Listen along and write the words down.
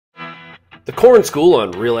The Corn School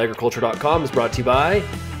on RealAgriculture.com is brought to you by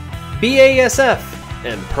BASF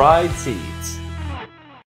and Pride Seeds.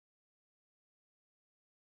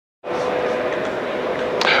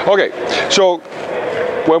 Okay, so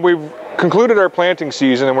when we've concluded our planting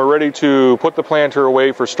season and we're ready to put the planter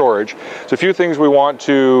away for storage, there's a few things we want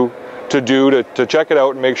to do to check it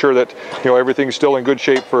out and make sure that everything's still in good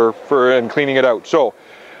shape for and cleaning it out. So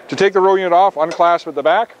to take the row unit off, unclasp at the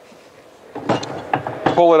back,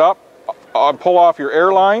 pull it up, pull off your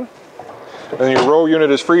air line, and your row unit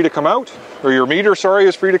is free to come out, or your meter, sorry,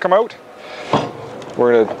 is free to come out.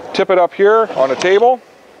 We're going to tip it up here on a table,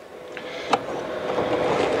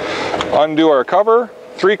 undo our cover,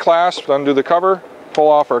 3 clasps, undo the cover, pull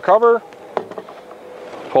off our cover,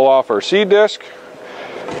 pull off our seed disc,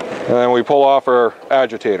 and then we pull off our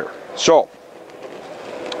agitator. So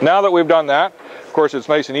now that we've done that, of course it's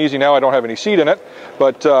nice and easy now, I don't have any seed in it,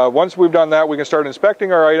 but once we've done that, we can start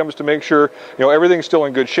inspecting our items to make sure everything's still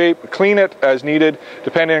in good shape, clean it as needed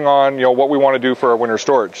depending on what we want to do for our winter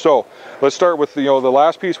storage. So let's start with the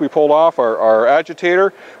last piece we pulled off, our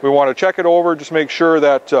agitator. We want to check it over, just make sure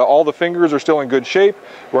that all the fingers are still in good shape.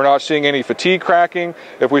 We're not seeing any fatigue cracking.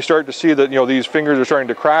 If we start to see that these fingers are starting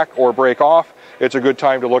to crack or break off, it's a good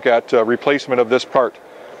time to look at replacement of this part.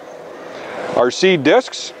 Our seed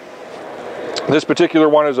discs, this particular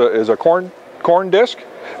one is a corn disc,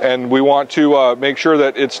 and we want to make sure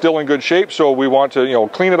that it's still in good shape. So we want to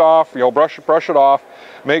clean it off, brush it off,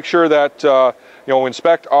 make sure that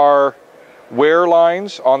inspect our wear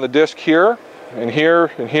lines on the disc here, and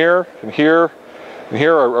here, and here, and here, and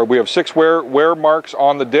here. We have 6 wear marks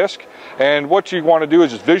on the disc. And what you want to do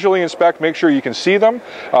is just visually inspect, make sure you can see them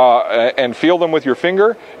and feel them with your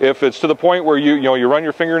finger. If it's to the point where you run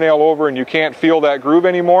your fingernail over and you can't feel that groove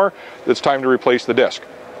anymore, it's time to replace the disc.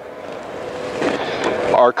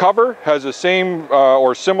 Our cover has the same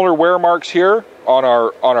or similar wear marks here on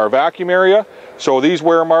our vacuum area. So these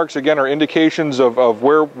wear marks again are indications of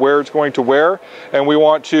where it's going to wear, and we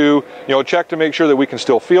want to check to make sure that we can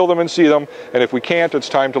still feel them and see them. And if we can't, it's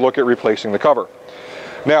time to look at replacing the cover.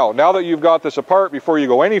 Now that you've got this apart, before you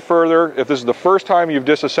go any further, if this is the first time you've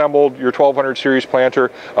disassembled your 1200 series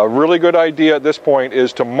planter, a really good idea at this point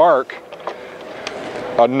is to mark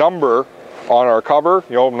a number on our cover.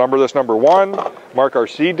 Number this number 1, mark our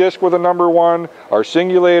seed disc with a number 1, our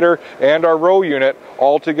singulator, and our row unit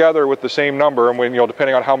all together with the same number. And when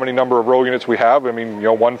depending on how many number of row units we have,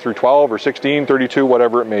 1 through 12 or 16, 32,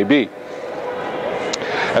 whatever it may be.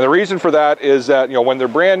 And the reason for that is that when they're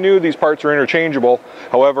brand new, these parts are interchangeable.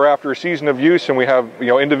 However, after a season of use and we have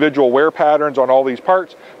individual wear patterns on all these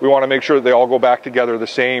parts, we want to make sure that they all go back together the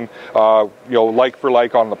same, like for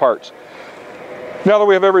like on the parts. Now that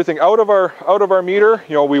we have everything out of our meter,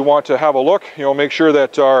 we want to have a look, make sure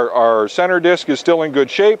that our center disc is still in good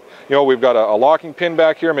shape. We've got a locking pin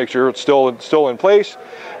back here, make sure it's still in place.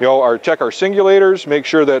 Check our singulators, make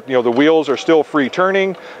sure that the wheels are still free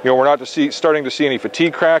turning. We're not starting to see any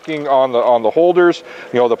fatigue cracking on the holders.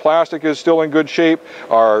 The plastic is still in good shape.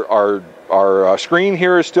 Our screen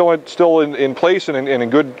here is still in place and in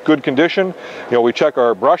good condition. We check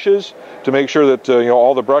our brushes to make sure that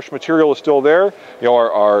all the brush material is still there.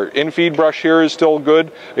 Our in-feed brush here is still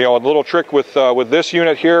good. A little trick with this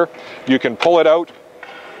unit here, you can pull it out.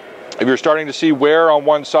 If you're starting to see wear on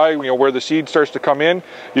one side, where the seed starts to come in,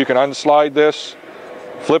 you can unslide this,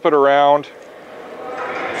 flip it around,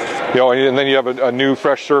 and then you have a new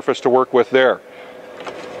fresh surface to work with there.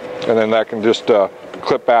 And then that can just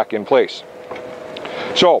clip back in place.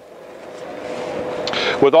 So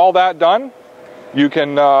with all that done, you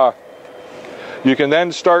can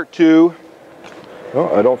then start to,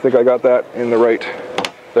 oh, I don't think I got that in the right,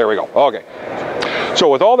 there we go, okay. So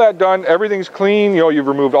with all that done, everything's clean, you've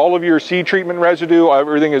removed all of your seed treatment residue,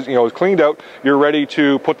 everything is, is cleaned out, you're ready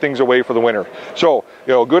to put things away for the winter. So,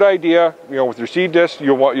 good idea, with your seed discs,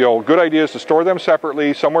 good idea is to store them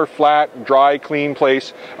separately, somewhere flat, dry, clean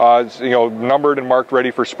place, numbered and marked ready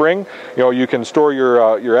for spring. You can store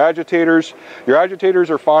your agitators. Your agitators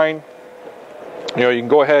are fine. You can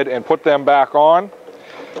go ahead and put them back on.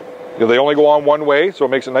 They only go on one way, so it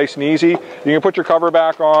makes it nice and easy. You can put your cover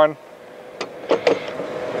back on.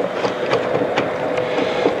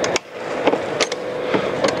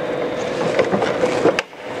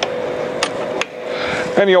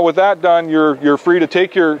 And with that done, you're free to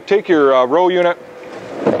take your row unit,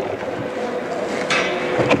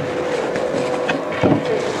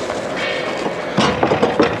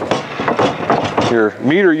 your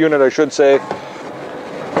meter unit, I should say,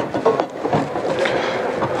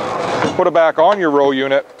 put it back on your row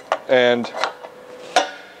unit, and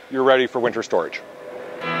you're ready for winter storage.